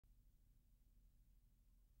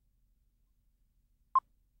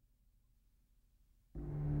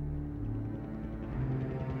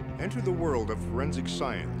Enter the world of forensic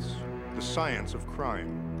science, the science of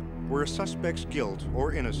crime, where a suspect's guilt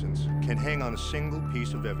or innocence can hang on a single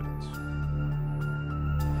piece of evidence.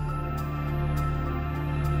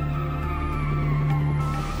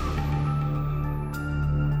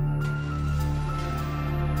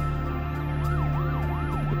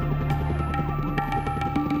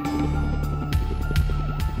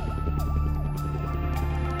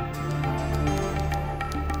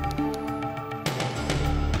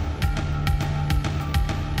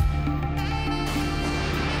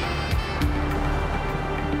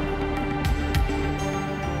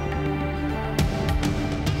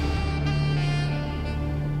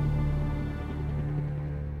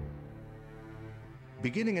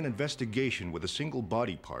 Beginning an investigation with a single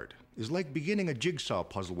body part is like beginning a jigsaw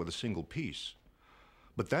puzzle with a single piece.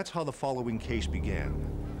 But that's how the following case began.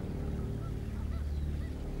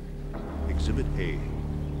 Exhibit A.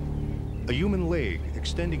 A human leg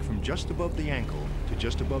extending from just above the ankle to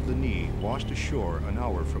just above the knee washed ashore an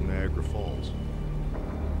hour from Niagara Falls.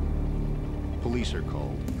 Police are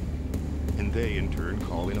called, and they in turn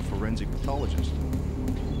call in a forensic pathologist.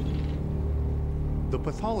 The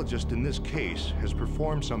pathologist in this case has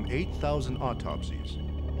performed some 8,000 autopsies,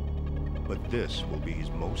 but this will be his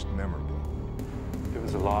most memorable. It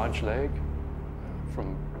was a large leg,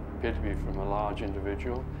 appeared to be from a large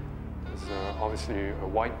individual. It was obviously a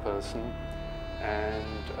white person,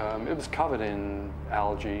 and it was covered in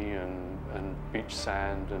algae and beach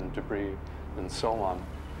sand and debris and so on.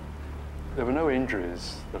 There were no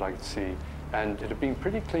injuries that I could see, and it had been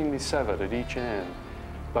pretty cleanly severed at each end,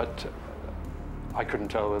 but I couldn't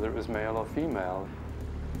tell whether it was male or female.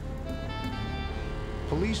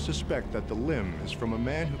 Police suspect that the limb is from a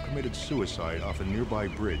man who committed suicide off a nearby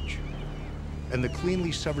bridge, and the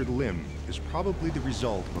cleanly severed limb is probably the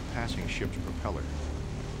result of a passing ship's propeller.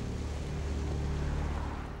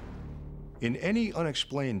 In any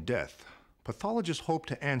unexplained death, pathologists hope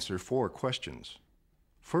to answer 4 questions.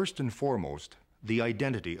 First and foremost, the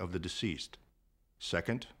identity of the deceased.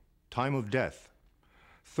 Second, time of death.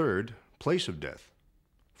 Third, place of death.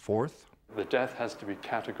 Fourth, the death has to be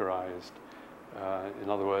categorized.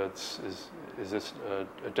 In other words, is this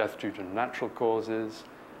a death due to natural causes,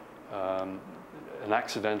 an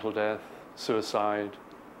accidental death, suicide,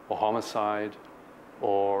 or homicide,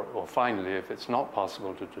 or finally, if it's not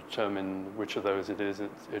possible to determine which of those it is,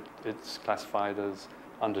 it's classified as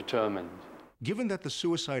undetermined. Given that the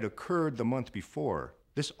suicide occurred the month before,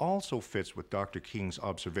 this also fits with Dr. King's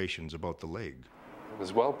observations about the leg. It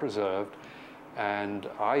was well preserved, and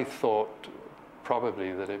I thought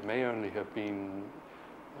probably that it may only have been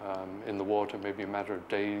in the water maybe a matter of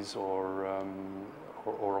days or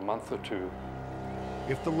a month or 2.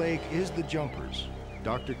 If the leg is the jumper's,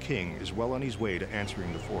 Dr. King is well on his way to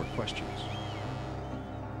answering the 4 questions.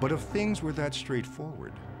 But if things were that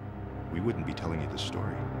straightforward, we wouldn't be telling you the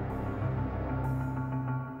story.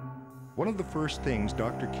 One of the first things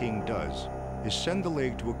Dr. King does is send the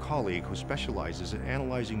leg to a colleague who specializes in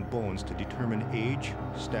analyzing bones to determine age,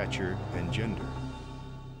 stature, and gender.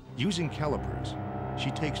 Using calipers,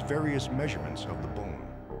 she takes various measurements of the bone.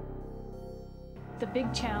 The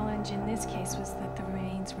big challenge in this case was that the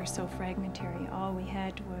remains were so fragmentary. All we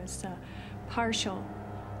had was a partial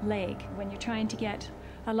leg. When you're trying to get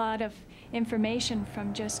a lot of information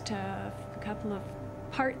from just a couple of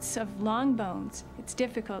parts of long bones, it's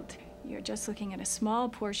difficult. You're just looking at a small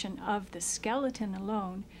portion of the skeleton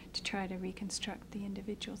alone to try to reconstruct the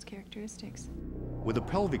individual's characteristics. With a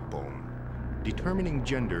pelvic bone, determining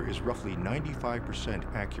gender is roughly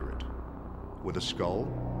 95% accurate. With a skull,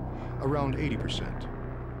 around 80%.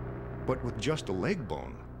 But with just a leg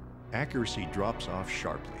bone, accuracy drops off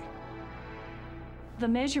sharply. The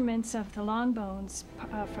measurements of the long bones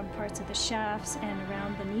from parts of the shafts and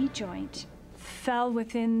around the knee joint fell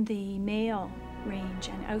within the male range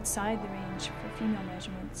and outside the range for female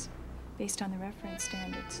measurements based on the reference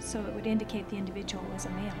standards, so it would indicate the individual was a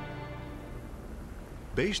male.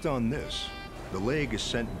 Based on this, the leg is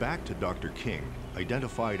sent back to Dr. King,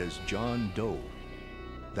 identified as John Doe.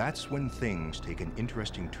 That's when things take an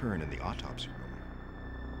interesting turn in the autopsy room.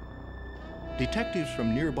 Detectives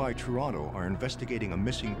from nearby Toronto are investigating a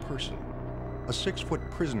missing person, a 6-foot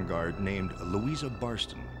prison guard named Louisa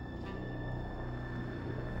Barston.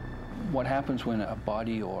 What happens when a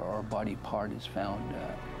body or a body part is found,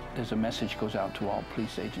 there's a message goes out to all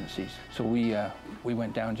police agencies. So we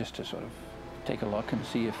went down just to sort of take a look and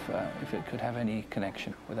see if it could have any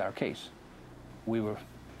connection with our case. We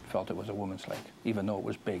felt it was a woman's leg, even though it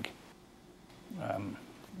was big.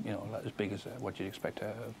 You know, as big as what you'd expect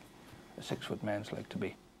a 6-foot man's leg to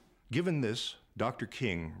be. Given this, Dr.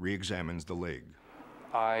 King re-examines the leg.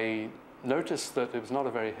 I noticed that it was not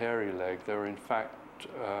a very hairy leg. There were in fact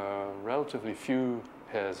relatively few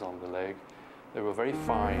hairs on the leg. They were very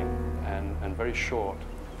fine and very short,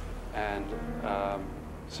 and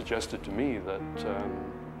suggested to me that,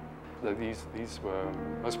 that these were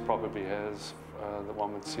most probably hairs that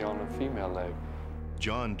one would see on a female leg.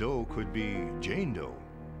 John Doe could be Jane Doe.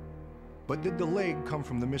 But did the leg come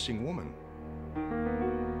from the missing woman?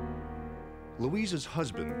 Louisa's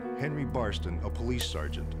husband, Henry Barston, a police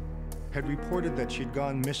sergeant, had reported that she'd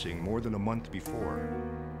gone missing more than a month before.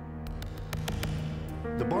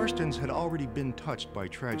 The Barstons had already been touched by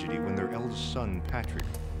tragedy when their eldest son, Patrick,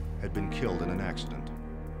 had been killed in an accident.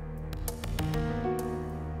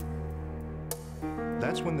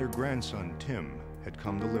 That's when their grandson, Tim, had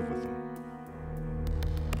come to live with them.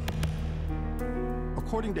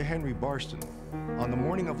 According to Henry Barston, on the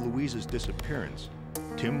morning of Louisa's disappearance,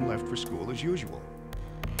 Tim left for school as usual.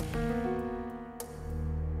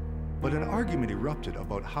 But an argument erupted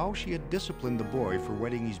about how she had disciplined the boy for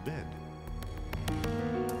wetting his bed.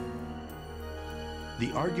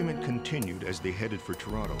 The argument continued as they headed for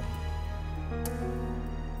Toronto.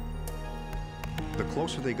 The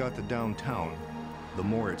closer they got to downtown, the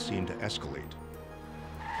more it seemed to escalate.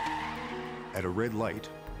 At a red light,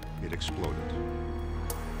 it exploded.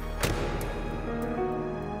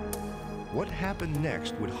 What happened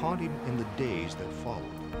next would haunt him in the days that followed.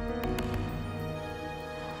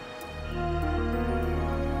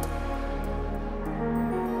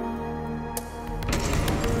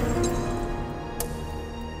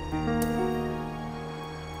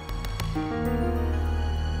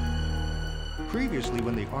 Previously,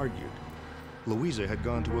 when they argued, Louisa had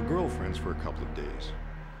gone to a girlfriend's for a couple of days.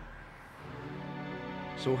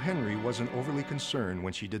 So Henry wasn't overly concerned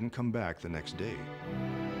when she didn't come back the next day.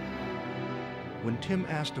 When Tim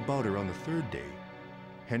asked about her on the third day,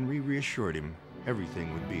 Henry reassured him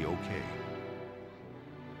everything would be okay.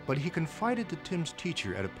 But he confided to Tim's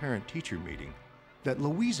teacher at a parent-teacher meeting that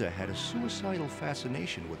Louisa had a suicidal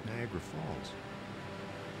fascination with Niagara Falls.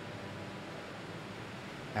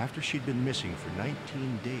 After she'd been missing for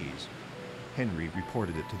 19 days, Henry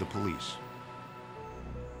reported it to the police.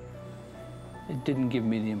 It didn't give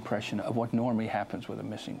me the impression of what normally happens with a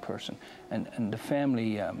missing person. And the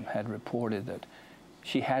family had reported that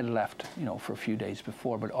she had left, for a few days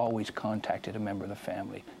before, but always contacted a member of the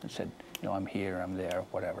family and said, I'm here, I'm there,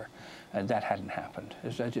 whatever. And that hadn't happened.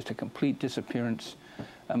 It was just a complete disappearance.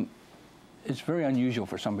 It's very unusual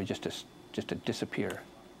for somebody just to disappear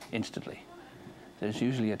instantly. There's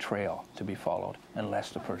usually a trail to be followed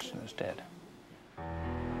unless the person is dead.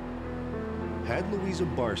 Had Louisa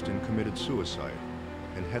Barston committed suicide,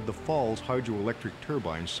 and had the Falls hydroelectric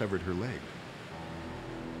turbine severed her leg?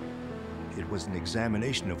 It was an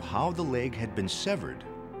examination of how the leg had been severed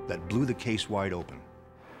that blew the case wide open.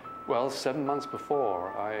 Well, 7 months before,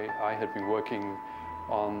 I had been working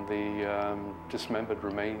on the dismembered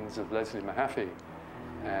remains of Leslie Mahaffey,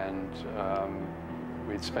 and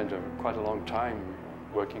we'd spent quite a long time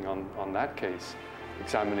working on that case,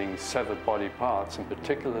 examining severed body parts, and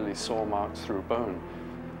particularly saw marks through bone.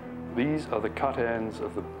 These are the cut ends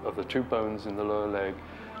of the two bones in the lower leg,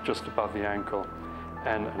 just above the ankle.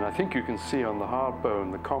 And I think you can see on the hard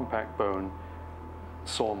bone, the compact bone,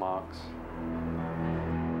 saw marks.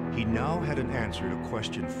 He now had an answer to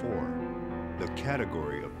question 4, the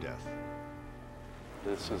category of death.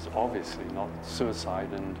 This is obviously not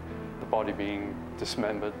suicide, and the body being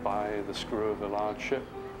dismembered by the screw of a large ship.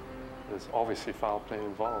 There's obviously foul play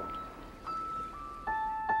involved.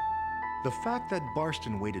 The fact that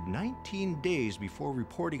Barston waited 19 days before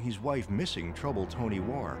reporting his wife missing troubled Tony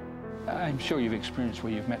Warr. I'm sure you've experienced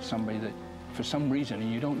where you've met somebody that, for some reason,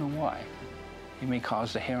 and you don't know why, you may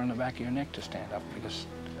cause the hair on the back of your neck to stand up because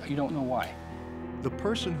you don't know why. The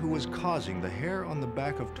person who was causing the hair on the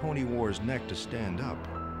back of Tony Warr's neck to stand up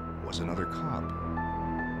was another cop,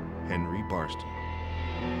 Henry Barston.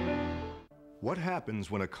 What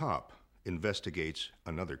happens when a cop investigates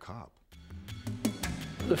another cop?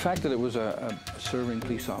 The fact that it was a serving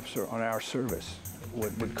police officer on our service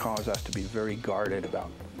would cause us to be very guarded about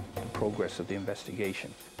the progress of the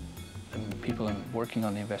investigation. And people working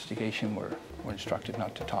on the investigation were instructed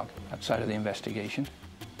not to talk outside of the investigation.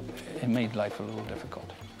 It made life a little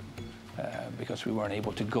difficult because we weren't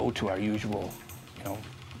able to go to our usual,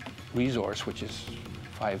 resource, which is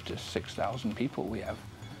 5,000 to 6,000 people we have,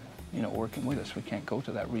 working with us. We can't go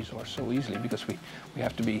to that resource so easily because we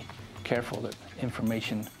have to be careful that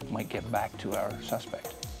information might get back to our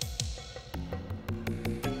suspect.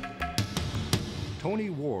 Tony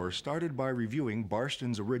Warr started by reviewing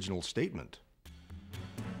Barston's original statement.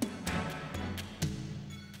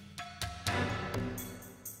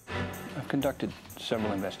 conducted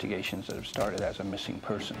several investigations that have started as a missing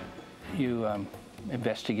person. You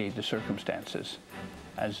investigate the circumstances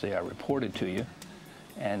as they are reported to you,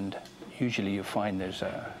 and usually you find there's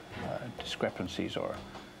discrepancies, or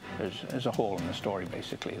there's a hole in the story,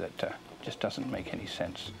 basically, that just doesn't make any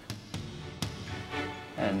sense.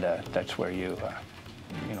 And that's where you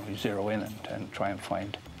zero in and try and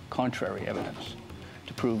find contrary evidence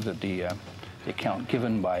to prove that the account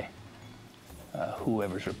given by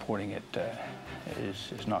whoever's reporting it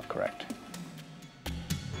is not correct.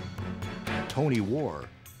 Tony Warr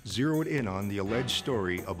zeroed in on the alleged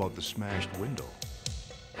story about the smashed window.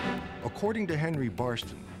 According to Henry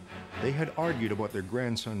Barston, they had argued about their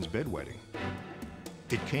grandson's bedwetting.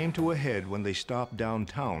 It came to a head when they stopped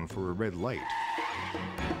downtown for a red light.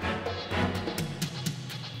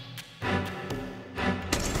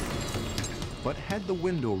 But had the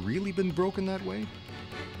window really been broken that way?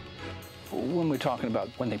 When we're talking about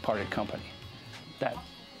when they parted company, that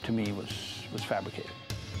to me was fabricated.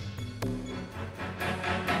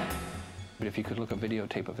 But if you could look at a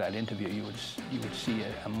videotape of that interview, you would see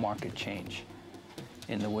a marked change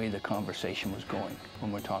in the way the conversation was going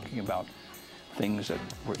when we're talking about things that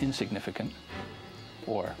were insignificant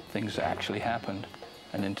or things that actually happened,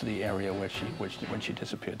 and into the area where when she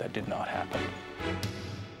disappeared, that did not happen.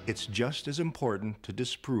 It's just as important to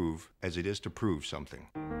disprove as it is to prove something.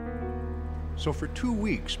 So for 2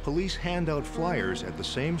 weeks, police hand out flyers at the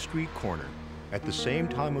same street corner at the same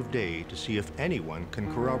time of day to see if anyone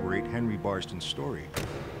can corroborate Henry Barston's story.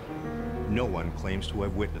 No one claims to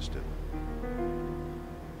have witnessed it.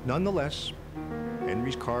 Nonetheless,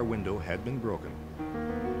 Henry's car window had been broken.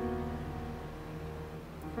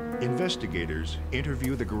 Investigators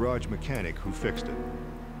interview the garage mechanic who fixed it.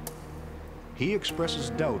 He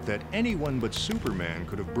expresses doubt that anyone but Superman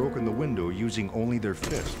could have broken the window using only their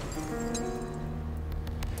fist.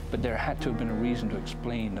 But there had to have been a reason to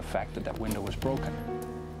explain the fact that that window was broken.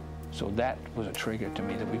 So that was a trigger to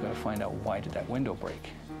me that we got to find out, why did that window break?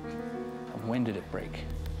 And when did it break?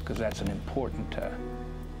 Because that's an important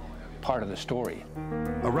part of the story.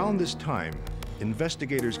 Around this time,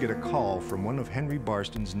 investigators get a call from one of Henry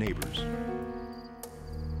Barston's neighbors.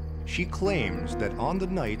 She claims that on the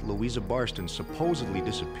night Louisa Barston supposedly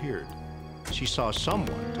disappeared, she saw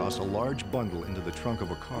someone toss a large bundle into the trunk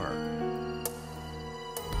of a car.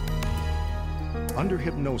 Under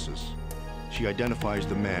hypnosis, she identifies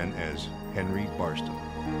the man as Henry Barston.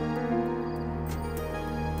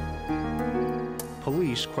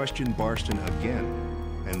 Police question Barston again,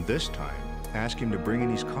 and this time ask him to bring in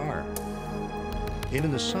his car. In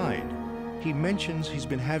an aside, he mentions he's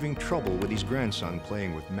been having trouble with his grandson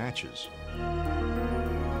playing with matches.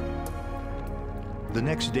 The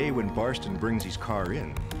next day when Barston brings his car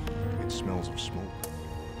in, it smells of smoke.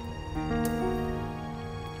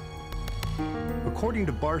 According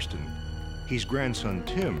to Barston, his grandson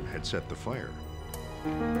Tim had set the fire.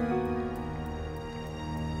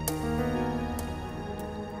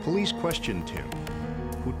 Police question Tim,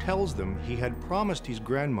 who tells them he had promised his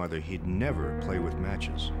grandmother he'd never play with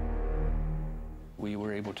matches. We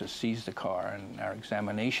were able to seize the car, and our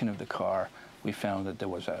examination of the car, we found that there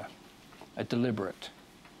was a deliberate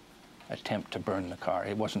attempt to burn the car.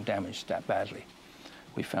 It wasn't damaged that badly.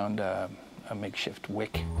 We found a makeshift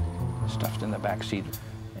wick stuffed in the back seat,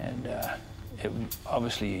 and it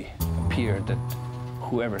obviously appeared that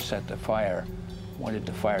whoever set the fire wanted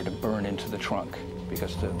the fire to burn into the trunk,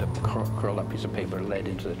 because the curled up piece of paper led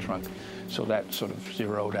into the trunk. So that sort of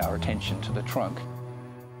zeroed our attention to the trunk.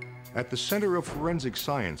 At the Center of Forensic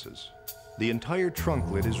Sciences, the entire trunk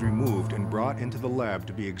lid is removed and brought into the lab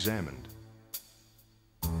to be examined.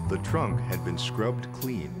 The trunk had been scrubbed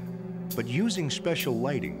clean, but using special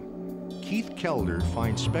lighting, Keith Kelder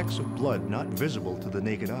finds specks of blood not visible to the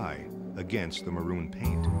naked eye against the maroon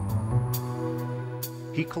paint.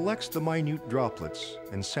 He collects the minute droplets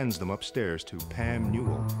and sends them upstairs to Pam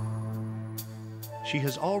Newell. She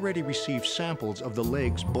has already received samples of the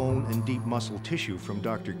leg's bone and deep muscle tissue from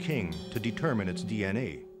Dr. King to determine its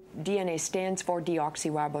DNA. DNA stands for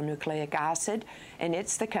deoxyribonucleic acid, and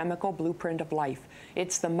it's the chemical blueprint of life.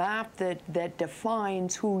 It's the map that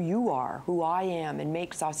defines who you are, who I am, and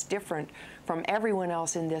makes us different from everyone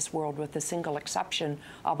else in this world, with the single exception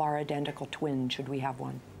of our identical twin, should we have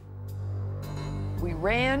one. We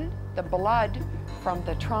ran the blood from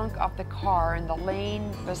the trunk of the car in the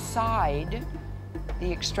lane beside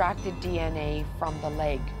the extracted DNA from the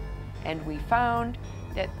leg, and we found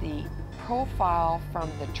that the profile from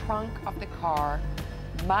the trunk of the car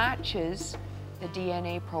matches the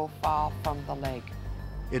DNA profile from the leg.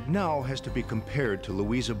 It now has to be compared to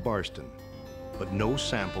Louisa Barston, but no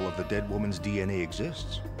sample of the dead woman's DNA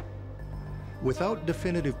exists. Without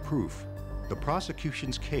definitive proof, the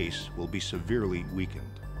prosecution's case will be severely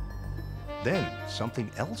weakened. Then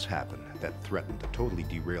something else happened that threatened to totally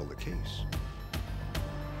derail the case.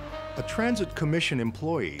 A Transit Commission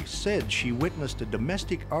employee said she witnessed a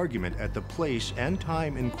domestic argument at the place and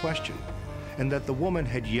time in question, and that the woman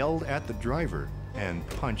had yelled at the driver and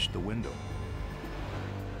punched the window.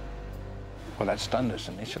 Well, that stunned us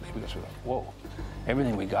initially because we were like, whoa.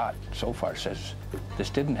 Everything we got so far says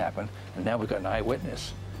this didn't happen, and now we've got an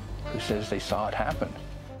eyewitness who says they saw it happen.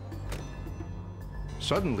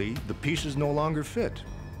 Suddenly, the pieces no longer fit.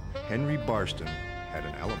 Henry Barston had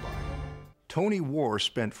an alibi. Tony Warr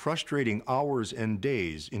spent frustrating hours and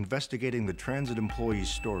days investigating the transit employee's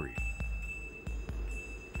story.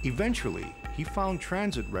 Eventually, he found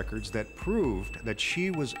transit records that proved that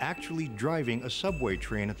she was actually driving a subway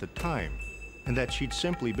train at the time, and that she'd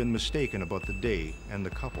simply been mistaken about the day and the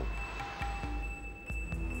couple.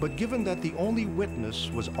 But given that the only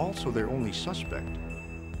witness was also their only suspect,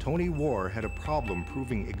 Tony Warr had a problem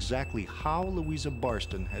proving exactly how Louisa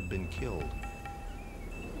Barston had been killed.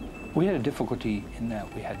 We had a difficulty in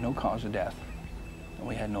that we had no cause of death, and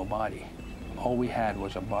we had no body. All we had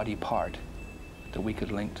was a body part that we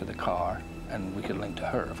could link to the car, and we could link to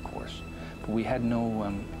her, of course. But we had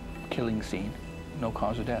no killing scene, no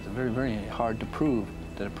cause of death. Very, very hard to prove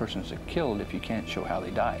that a person's killed if you can't show how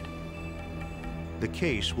they died. The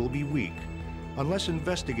case will be weak unless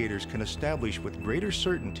investigators can establish with greater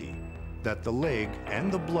certainty that the leg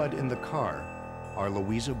and the blood in the car are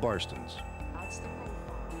Louisa Barston's.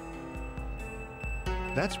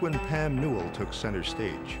 That's when Pam Newell took center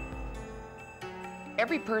stage.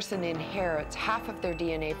 Every person inherits half of their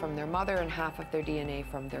DNA from their mother and half of their DNA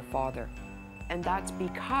from their father. And that's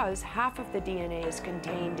because half of the DNA is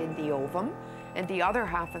contained in the ovum, and the other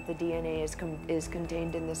half of the DNA is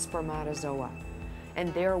contained in the spermatozoa.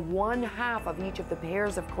 And they're one half of each of the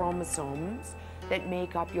pairs of chromosomes that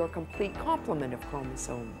make up your complete complement of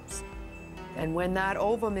chromosomes. And when that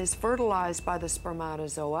ovum is fertilized by the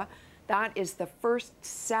spermatozoa, that is the first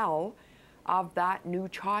cell of that new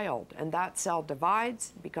child. And that cell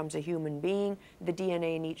divides, becomes a human being. The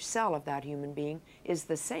DNA in each cell of that human being is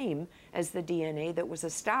the same as the DNA that was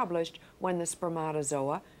established when the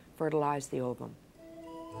spermatozoa fertilized the ovum.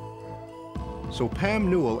 So Pam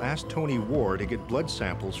Newell asked Tony Warr to get blood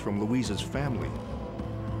samples from Louisa's family.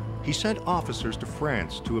 He sent officers to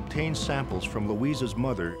France to obtain samples from Louisa's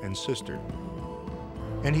mother and sister.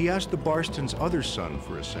 And he asked the Barstons' other son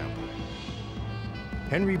for a sample.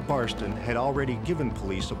 Henry Barston had already given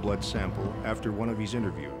police a blood sample after one of his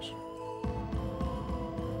interviews.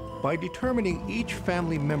 By determining each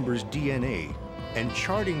family member's DNA and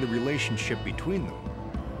charting the relationship between them,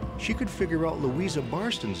 she could figure out Louisa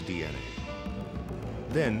Barston's DNA.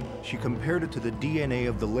 Then she compared it to the DNA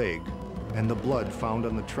of the leg and the blood found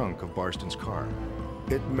on the trunk of Barston's car.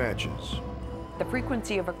 It matches. The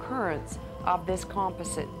frequency of occurrence of this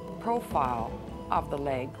composite profile of the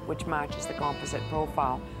leg, which matches the composite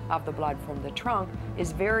profile of the blood from the trunk,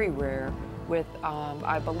 is very rare, with,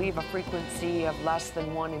 I believe, a frequency of less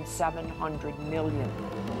than 1 in 700 million.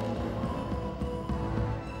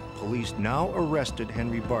 Police now arrested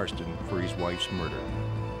Henry Barston for his wife's murder.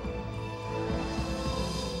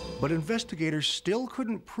 But investigators still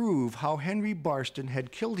couldn't prove how Henry Barston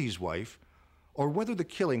had killed his wife, or whether the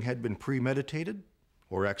killing had been premeditated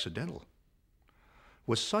or accidental.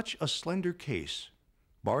 With such a slender case,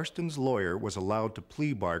 Barston's lawyer was allowed to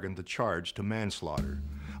plea bargain the charge to manslaughter,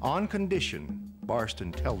 on condition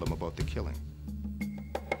Barston tell them about the killing.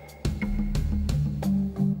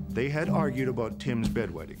 They had argued about Tim's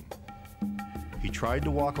bedwetting. He tried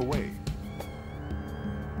to walk away,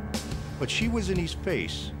 but she was in his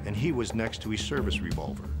face and he was next to his service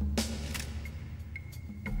revolver.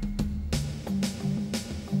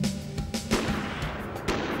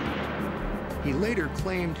 He later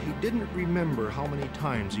claimed he didn't remember how many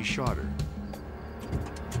times he shot her.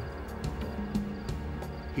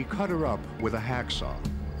 He cut her up with a hacksaw,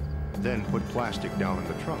 then put plastic down in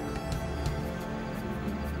the trunk.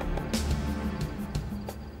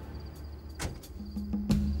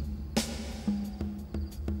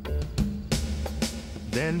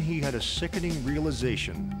 Then he had a sickening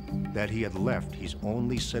realization that he had left his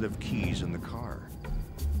only set of keys in the car.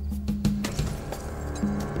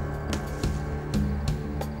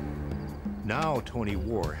 Now Tony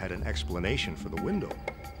Warr had an explanation for the window.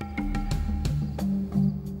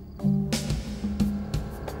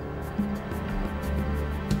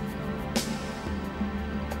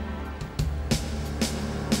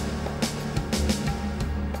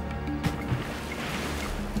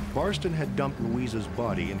 Barston had dumped Louisa's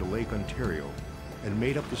body into Lake Ontario and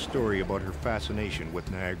made up the story about her fascination with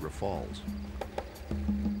Niagara Falls.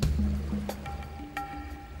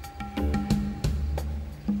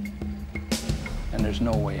 And there's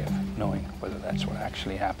no way of knowing whether that's what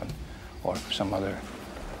actually happened or if some other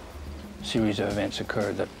series of events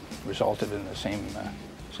occurred that resulted in the same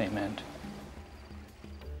end.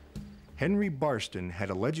 Henry Barston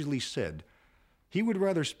had allegedly said he would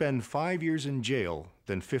rather spend 5 years in jail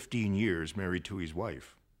than 15 years married to his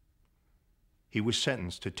wife. He was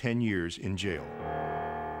sentenced to 10 years in jail.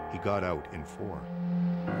 He got out in 4.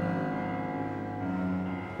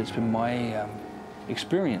 It's been my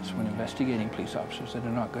experience when investigating police officers that are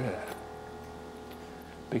not good at it,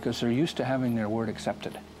 because they're used to having their word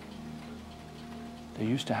accepted. They're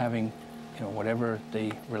used to having, whatever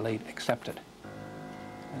they relate accepted,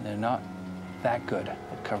 and they're not that good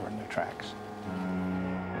at covering their tracks.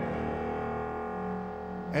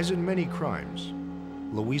 As in many crimes,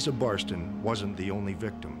 Louisa Barston wasn't the only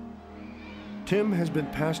victim. Tim has been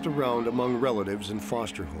passed around among relatives in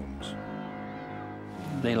foster homes.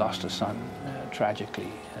 They lost a son tragically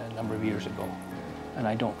a number of years ago, and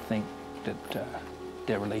I don't think that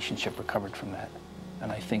their relationship recovered from that.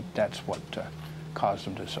 And I think that's what caused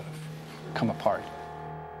them to sort of come apart.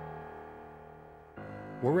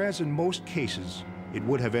 Whereas in most cases, it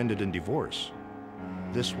would have ended in divorce,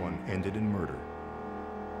 this one ended in murder.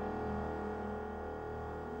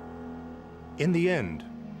 In the end,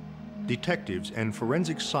 detectives and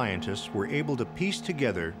forensic scientists were able to piece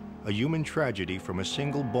together a human tragedy from a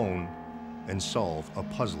single bone and solve a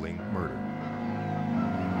puzzling murder.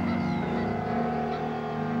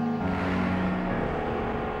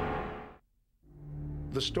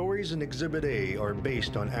 The stories in Exhibit A are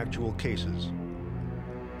based on actual cases.